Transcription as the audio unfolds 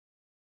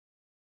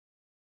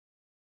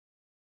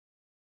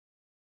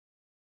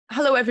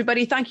Hello,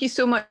 everybody. Thank you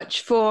so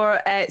much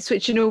for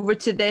switching over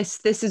to this.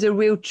 This is a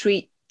real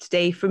treat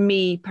today for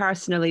me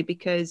personally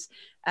because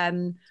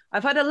I've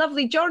had a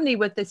lovely journey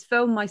with this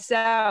film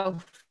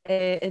myself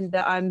in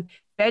that I'm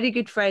very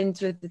good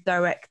friends with the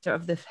director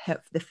of the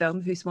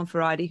film, Huse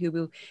Monfaradi, who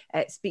we'll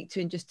speak to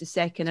in just a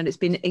second. And it's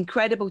been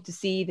incredible to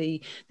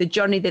see the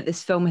journey that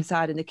this film has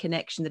had and the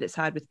connection that it's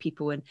had with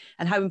people and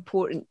how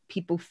important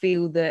people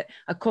feel that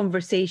a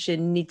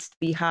conversation needs to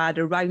be had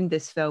around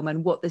this film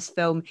and what this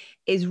film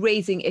is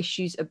raising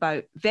issues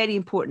about, very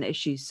important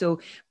issues.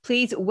 So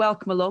please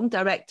welcome along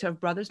Director of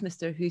Brothers,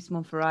 Mr. Huse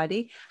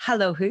Monfaradi.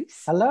 Hello,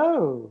 Huse.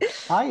 Hello.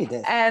 Hi,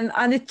 Edith.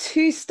 And the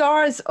two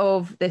stars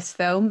of this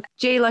film,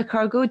 Jay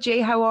Lycurgo.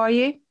 Jay, how are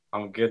you?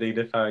 I'm good,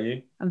 Edith. How are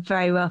you? I'm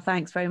very well,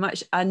 thanks very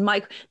much. And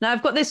Mike, now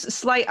I've got this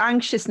slight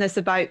anxiousness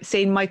about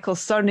saying Michael's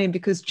surname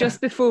because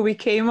just before we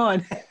came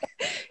on,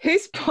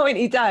 who's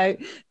pointed out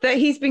that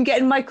he's been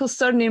getting Michael's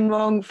surname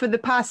wrong for the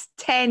past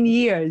 10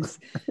 years.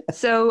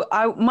 So,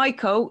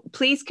 Michael,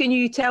 please can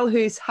you tell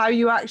Who's how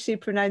you actually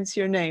pronounce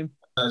your name?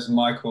 It's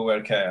Michael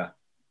Workeye.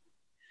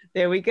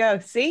 There we go.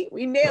 See,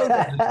 we nailed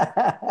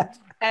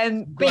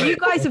it. But you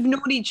guys have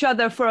known each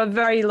other for a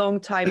very long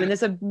time, and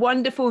there's a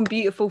wonderful and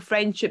beautiful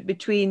friendship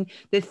between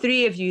the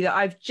three of you that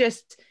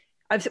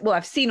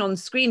I've seen on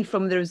screen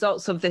from the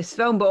results of this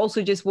film, but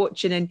also just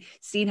watching and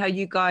seeing how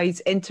you guys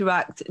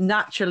interact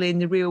naturally in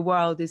the real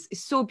world is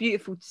so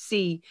beautiful to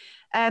see.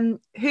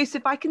 Huse,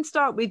 if I can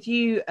start with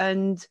you,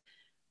 and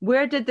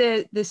where did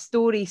the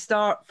story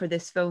start for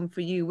this film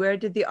for you? Where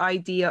did the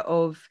idea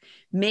of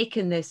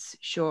making this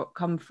short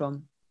come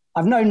from?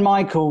 I've known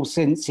Michael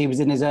since he was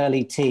in his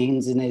early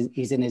teens, and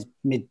he's in his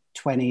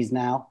mid-20s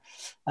now.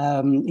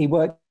 He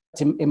worked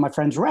in my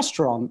friend's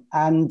restaurant,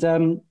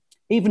 and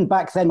even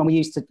back then when I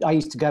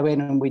used to go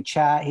in and we'd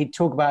chat, he'd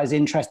talk about his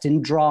interest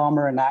in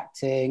drama and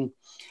acting.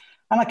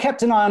 And I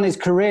kept an eye on his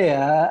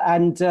career,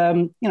 and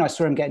I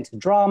saw him get into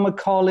drama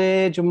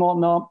college and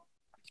whatnot.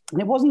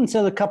 And it wasn't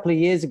until a couple of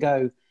years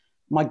ago,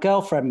 my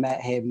girlfriend met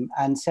him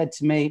and said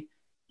to me,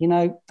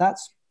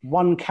 that's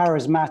one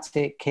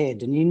charismatic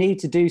kid, and you need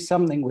to do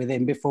something with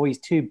him before he's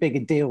too big a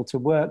deal to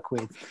work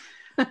with.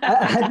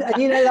 and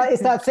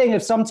it's that thing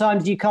of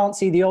sometimes you can't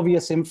see the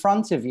obvious in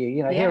front of you.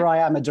 Yeah. Here I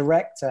am, a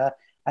director,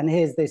 and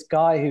here's this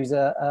guy who's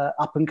a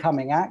up and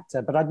coming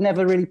actor, but I'd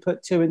never really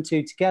put two and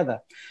two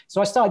together.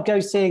 So I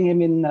started seeing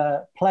him in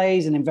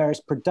plays and in various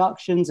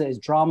productions at his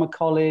drama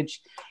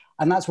college.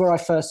 And that's where I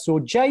first saw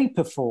Jay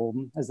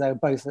perform, as they were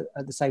both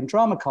at the same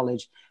drama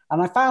college.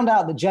 And I found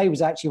out that Jay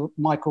was actually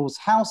Michael's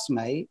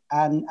housemate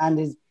and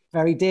his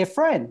very dear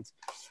friend.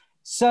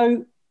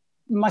 So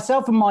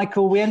myself and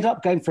Michael, we ended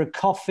up going for a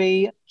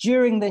coffee.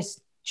 During this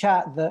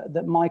chat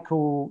that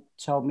Michael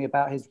told me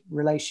about his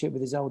relationship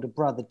with his older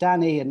brother,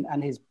 Danny,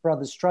 and his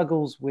brother's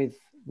struggles with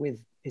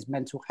his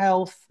mental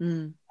health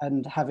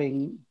and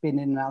having been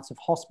in and out of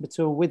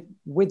hospital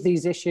with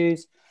these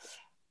issues.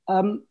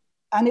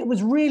 And it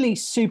was really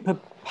super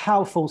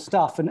powerful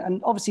stuff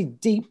and obviously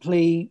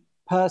deeply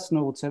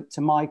personal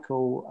to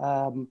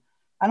Michael.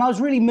 And I was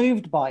really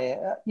moved by it,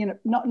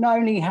 not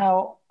only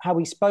how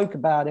he spoke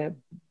about it,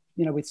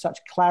 with such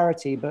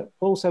clarity, but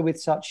also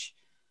with such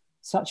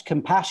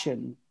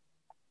compassion.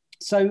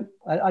 So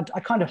I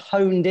kind of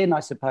honed in, I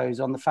suppose,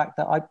 on the fact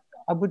that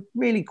I would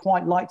really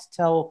quite like to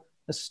tell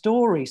a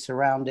story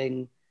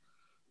surrounding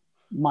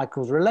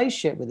Michael's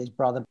relationship with his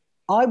brother.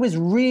 I was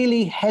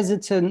really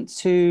hesitant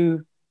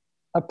to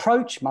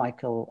approach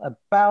Michael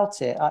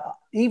about it.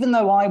 Even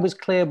though I was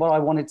clear what I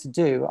wanted to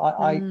do,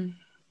 I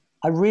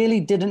really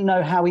didn't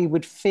know how he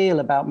would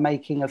feel about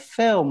making a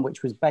film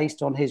which was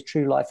based on his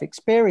true life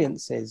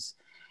experiences.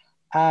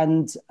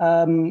 And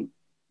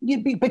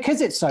because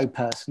it's so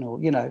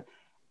personal,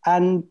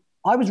 and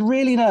I was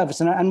really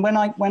nervous. And when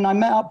I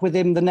met up with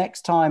him the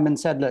next time and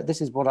said, look,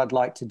 this is what I'd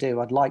like to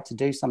do. I'd like to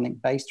do something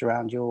based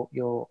around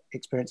your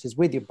experiences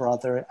with your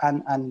brother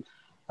and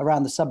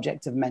around the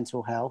subject of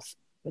mental health.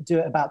 Do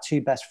it about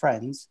two best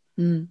friends.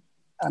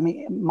 I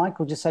mean,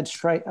 Michael just said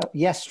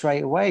yes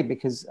straight away,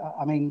 because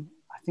I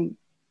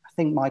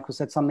think Michael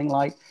said something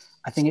like,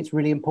 I think it's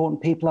really important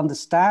people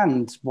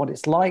understand what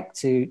it's like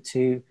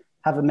to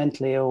have a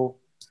mentally ill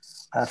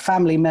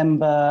family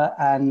member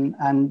and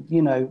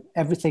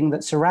everything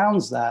that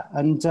surrounds that.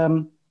 And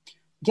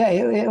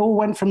it all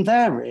went from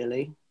there,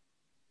 really.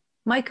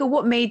 Michael,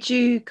 what made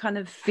you kind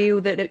of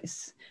feel that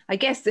it's, I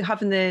guess,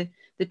 having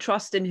the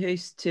trust in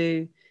Huse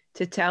to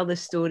tell the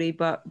story,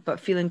 but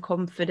feeling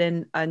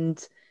confident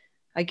and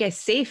I guess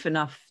safe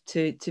enough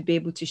to be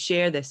able to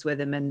share this with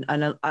him and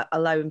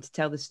allow him to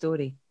tell the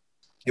story?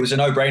 It was a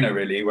no-brainer,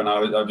 really. When I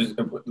was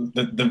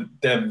the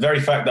very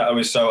fact that I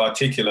was so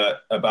articulate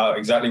about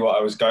exactly what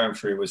I was going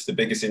through was the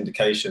biggest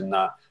indication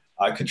that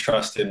I could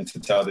trust him to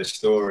tell this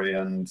story,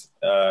 and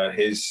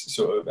his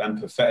sort of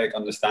empathetic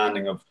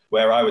understanding of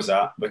where I was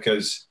at,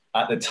 because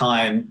at the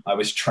time I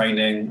was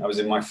training, I was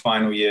in my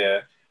final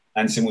year,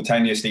 and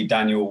simultaneously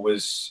Daniel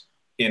was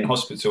in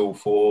hospital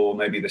for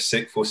maybe the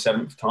 6th or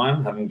 7th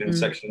time, having been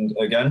sectioned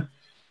again.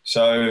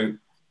 So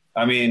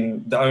I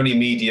mean, the only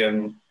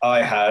medium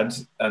I had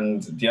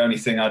and the only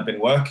thing I'd been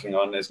working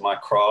on is my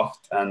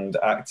craft and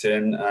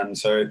acting. And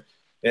so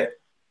it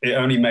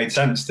only made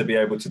sense to be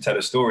able to tell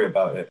a story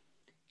about it.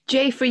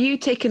 Jay, for you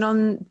taking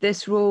on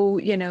this role,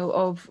 you know,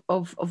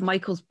 of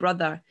Michael's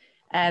brother,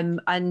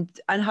 and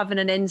having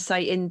an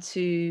insight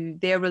into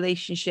their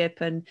relationship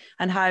and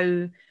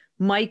how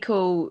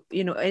Michael,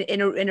 you know,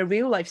 in a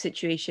real life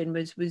situation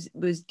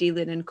was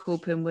dealing and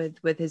coping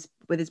with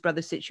his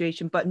brother's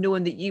situation, but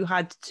knowing that you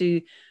had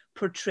to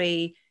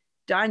portray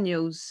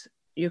Daniel's,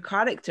 your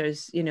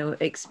character's, you know,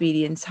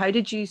 experience. How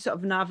did you sort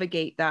of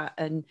navigate that?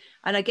 And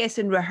I guess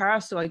in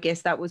rehearsal, I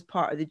guess that was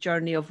part of the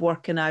journey of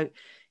working out,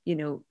 you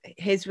know,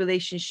 his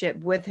relationship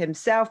with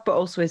himself, but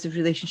also his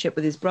relationship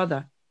with his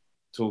brother.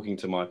 Talking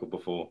to Michael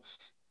before,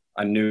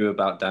 I knew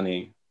about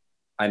Danny.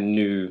 I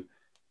knew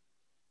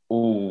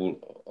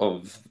all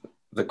of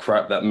the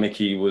crap that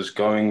Mickey was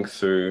going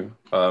through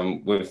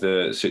with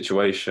the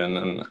situation,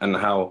 and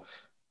how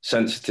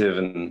sensitive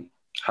and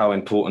how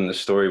important the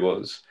story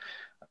was.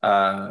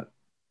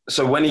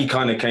 So when he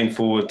kind of came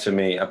forward to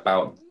me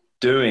about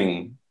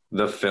doing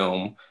the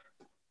film,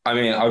 I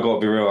mean, I got to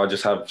be real, I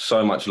just have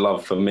so much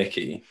love for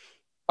Mickey.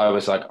 I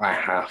was like, I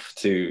have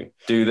to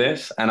do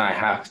this, and I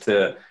have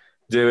to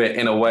do it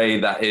in a way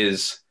that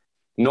is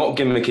not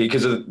gimmicky,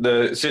 because of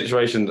the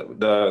situation,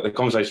 the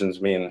conversations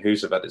me and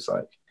Huse have had, it's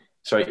like,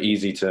 it's very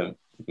easy to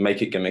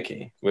make it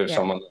gimmicky with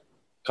someone that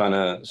kind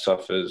of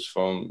suffers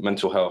from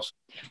mental health.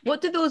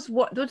 What do those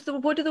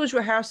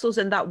rehearsals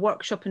and that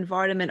workshop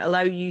environment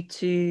allow you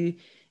to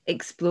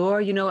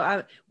explore? You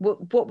know,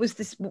 what was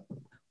this?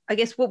 I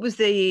guess what was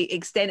the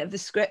extent of the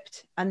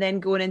script, and then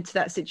going into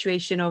that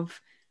situation of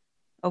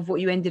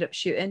what you ended up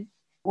shooting?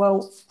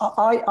 Well,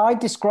 I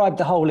described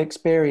the whole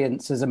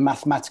experience as a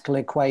mathematical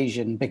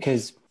equation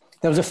because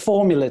there was a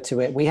formula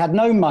to it. We had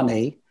no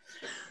money,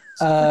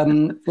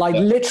 like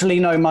literally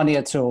no money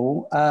at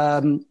all.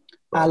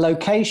 Our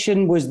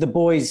location was the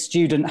boys'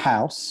 student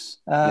house.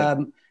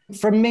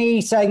 From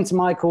me saying to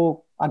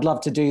Michael, I'd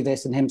love to do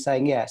this, and him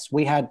saying yes,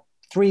 we had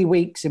 3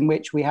 weeks in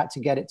which we had to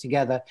get it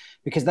together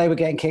because they were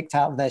getting kicked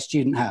out of their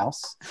student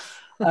house.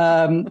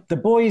 The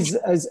boys,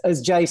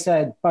 as Jay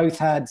said, both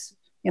had,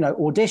 you know,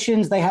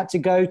 auditions they had to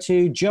go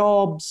to,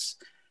 jobs.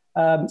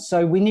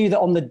 So we knew that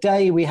on the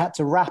day we had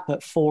to wrap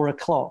at 4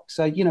 o'clock.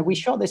 So, you know, we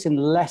shot this in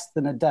less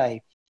than a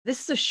day.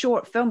 This is a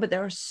short film, but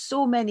there are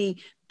so many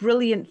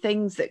brilliant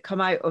things that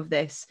come out of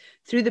this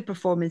through the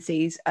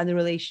performances and the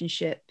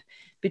relationship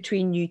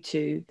between you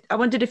two. I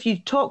wondered if you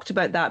talked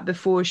about that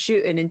before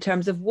shooting in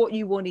terms of what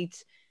you wanted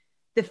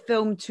the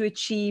film to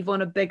achieve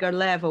on a bigger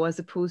level as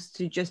opposed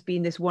to just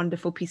being this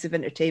wonderful piece of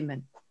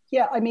entertainment.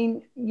 Yeah, I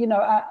mean, you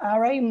know,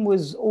 our aim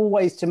was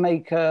always to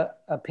make a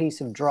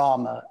piece of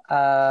drama,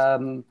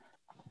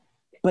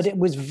 but it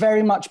was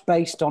very much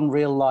based on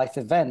real life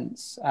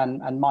events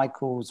and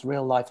Michael's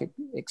real life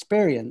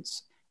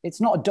experience. It's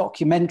not a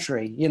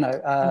documentary, you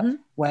know,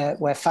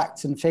 where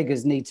facts and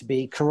figures need to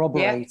be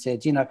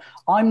corroborated. You know,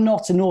 I'm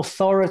not an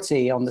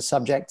authority on the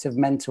subject of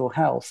mental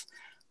health,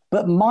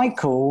 but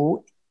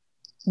Michael,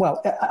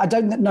 well, I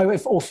don't know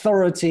if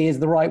authority is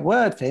the right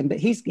word for him, but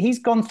he's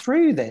gone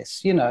through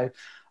this, you know.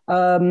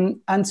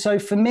 And so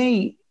for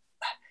me,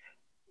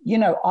 you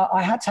know,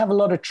 I had to have a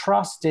lot of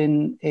trust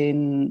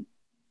in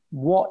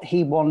what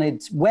he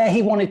wanted, where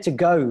he wanted to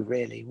go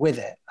really with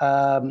it.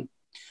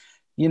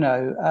 You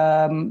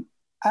know,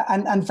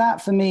 and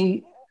that for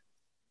me,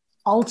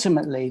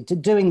 ultimately,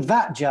 doing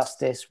that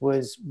justice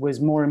was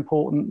more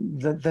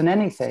important than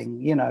anything,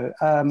 you know.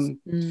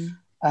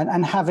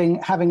 And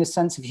having a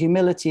sense of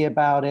humility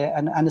about it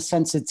and a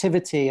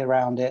sensitivity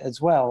around it as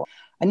well.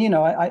 And, you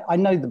know, I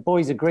know the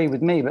boys agree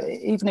with me, but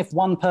even if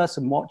one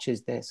person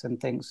watches this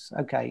and thinks,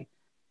 okay,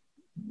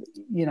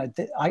 you know,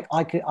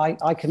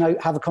 I can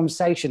have a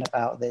conversation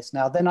about this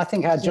now, then I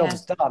think our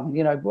job's done.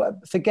 You know,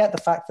 forget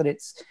the fact that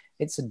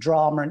it's a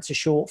drama, it's a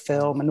short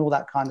film and all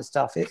that kind of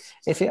stuff.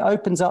 If it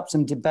opens up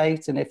some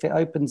debate and if it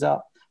opens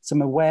up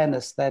some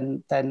awareness,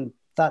 then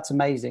that's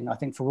amazing, I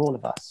think, for all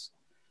of us.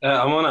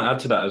 I want to add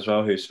to that as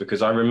well, Huse,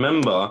 because I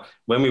remember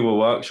when we were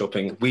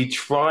workshopping, we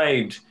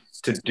tried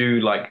to do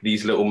like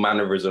these little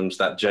mannerisms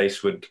that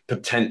Jace would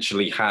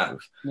potentially have.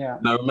 Yeah.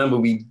 And I remember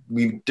we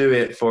do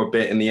it for a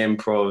bit in the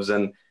improvs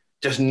and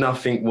just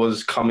nothing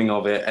was coming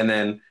of it. And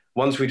then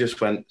once we just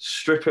went,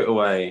 strip it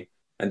away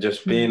and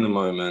just be in the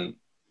moment,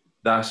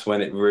 that's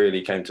when it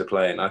really came to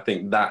play. And I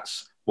think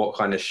that's what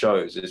kind of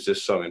shows is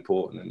just so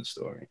important in the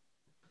story.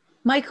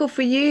 Michael,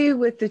 for you,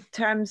 with the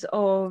terms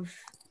of,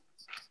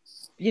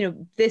 you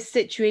know, this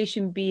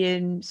situation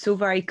being so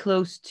very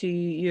close to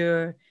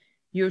your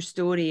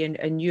story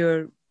and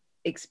your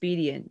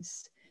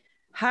experience,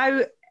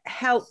 how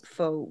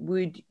helpful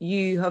would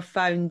you have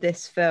found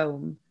this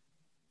film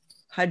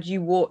had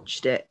you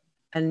watched it?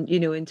 And, you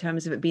know, in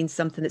terms of it being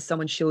something that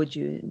someone showed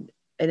you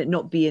and it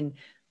not being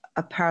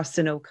a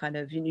personal kind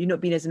of, you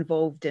not being as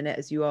involved in it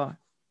as you are.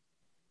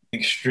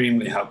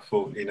 Extremely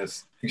helpful,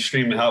 Ines.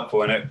 Extremely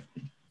helpful. And it,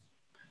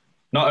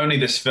 not only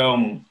this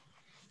film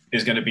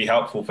is going to be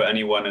helpful for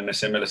anyone in a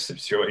similar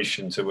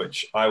situation to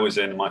which I was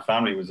in, my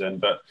family was in.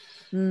 But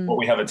what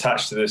we have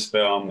attached to this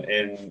film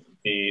in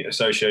the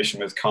association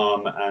with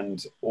Calm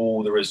and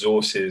all the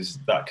resources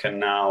that can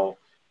now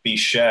be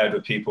shared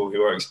with people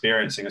who are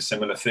experiencing a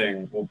similar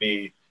thing will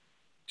be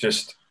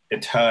just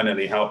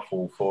eternally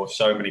helpful for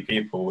so many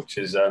people, which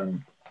is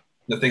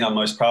the thing I'm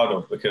most proud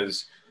of.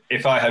 Because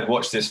if I had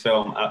watched this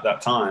film at that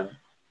time,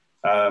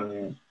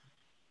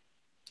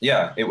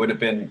 yeah, it would have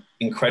been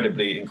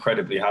incredibly,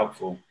 incredibly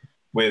helpful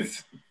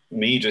with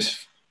me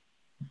just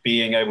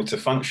being able to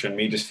function,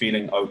 me just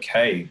feeling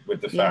okay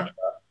with the fact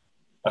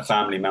that a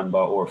family member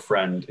or a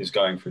friend is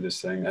going through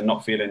this thing, and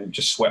not feeling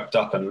just swept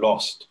up and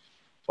lost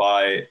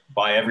by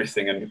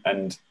everything,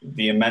 and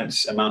the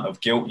immense amount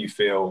of guilt you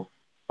feel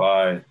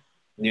by,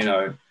 you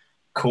know,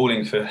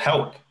 calling for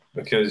help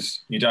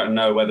because you don't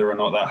know whether or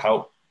not that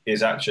help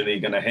is actually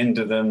going to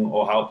hinder them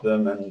or help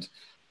them. And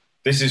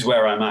this is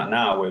where I'm at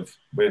now with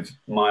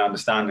my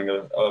understanding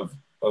of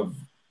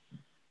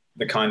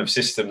the kind of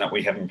system that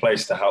we have in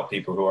place to help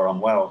people who are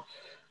unwell.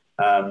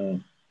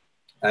 And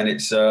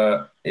it's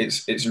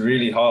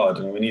really hard,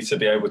 and we need to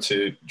be able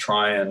to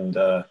try and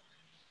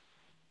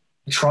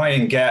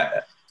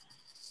get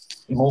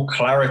more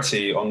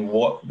clarity on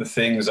what the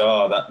things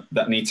are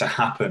that need to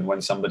happen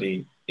when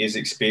somebody is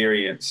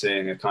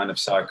experiencing a kind of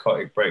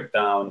psychotic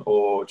breakdown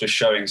or just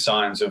showing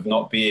signs of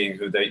not being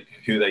who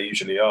they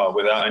usually are,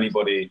 without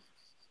anybody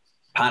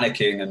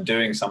panicking and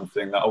doing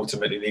something that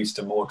ultimately leads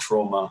to more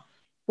trauma.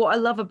 What I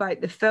love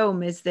about the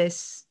film is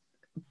this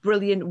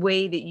brilliant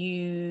way that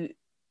you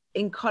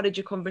encourage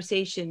a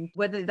conversation,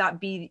 whether that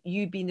be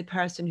you being the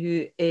person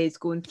who is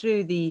going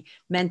through the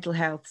mental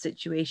health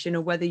situation,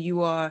 or whether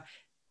you are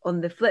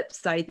on the flip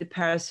side, the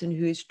person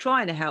who is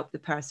trying to help the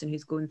person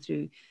who's going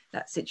through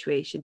that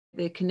situation.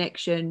 The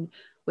connection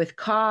with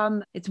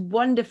Calm, it's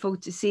wonderful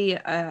to see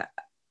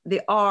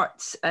the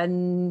arts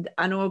and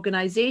an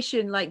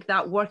organization like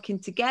that working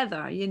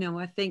together. You know,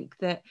 I think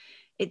that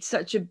it's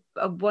such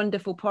a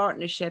wonderful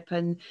partnership.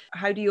 And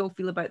how do you all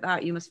feel about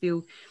that? You must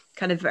feel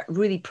kind of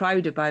really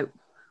proud about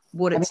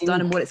what it's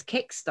done and what it's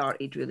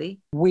kick-started, really.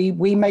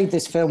 We made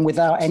this film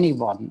without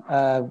anyone.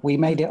 We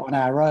made it on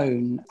our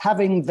own.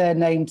 Having their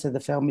name to the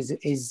film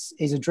is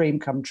a dream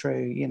come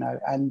true, you know,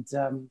 and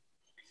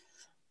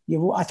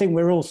I think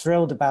we're all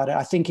thrilled about it.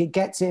 I think it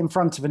gets it in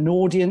front of an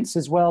audience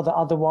as well that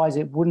otherwise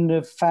it wouldn't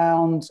have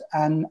found,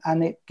 and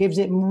it gives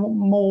it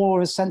more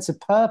a sense of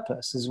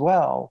purpose as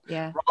well,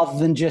 rather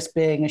than just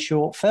being a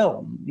short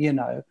film, you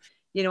know.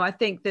 You know, I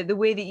think that the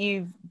way that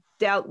you've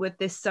dealt with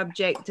this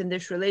subject and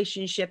this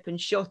relationship and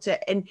shot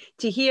it, and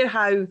to hear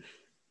how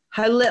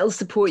little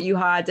support you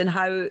had and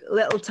how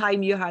little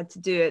time you had to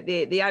do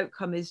it, the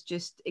outcome is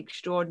just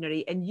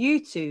extraordinary. And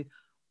you two,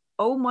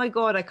 oh my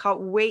God, I can't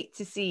wait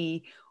to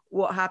see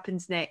what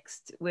happens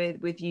next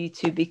with you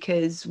two,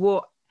 because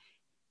what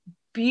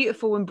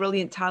beautiful and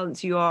brilliant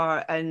talents you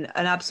are, and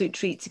an absolute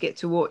treat to get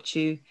to watch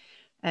you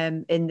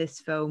in this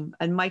film.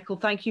 And Michael,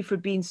 thank you for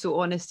being so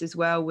honest as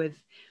well with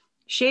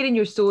sharing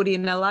your story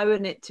and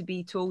allowing it to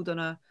be told on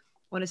a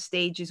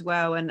stage as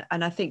well. And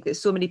I think that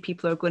so many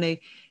people are going to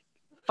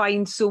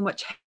find so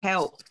much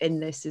help in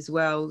this as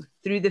well,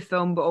 through the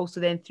film, but also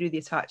then through the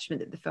attachment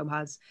that the film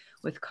has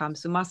with Calm.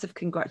 So massive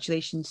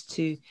congratulations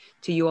to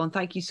you all, and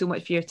thank you so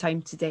much for your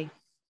time today.